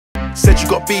Said you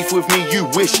got beef with me, you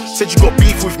wish. Said you got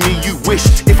beef with me, you wish.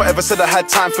 If I ever said I had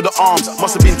time for the arms,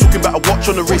 must have been talking about a watch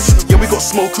on the wrist. Yeah, we got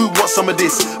smoke, who wants some of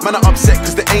this? Man, I'm upset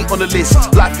cause they ain't on the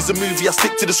list. Life is a movie, I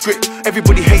stick to the script.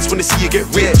 Everybody hates when they see you get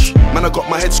rich. Man, I got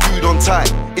my head screwed on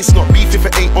tight. It's not beef if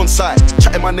it ain't on site.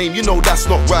 Chatting my name, you know that's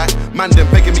not right. Man, them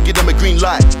begging me, give them a green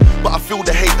light. But I feel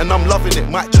the hate and I'm loving it.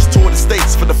 Might just tour the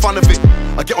States for the fun of it.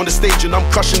 I get on the stage and I'm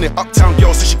crushing it. Uptown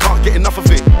girl says she can't get enough of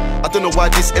it. I don't know why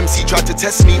this MC tried to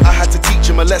test me. I had to teach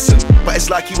him a lesson, but it's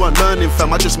like he weren't learning,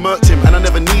 fam. I just murked him and I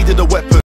never needed a weapon.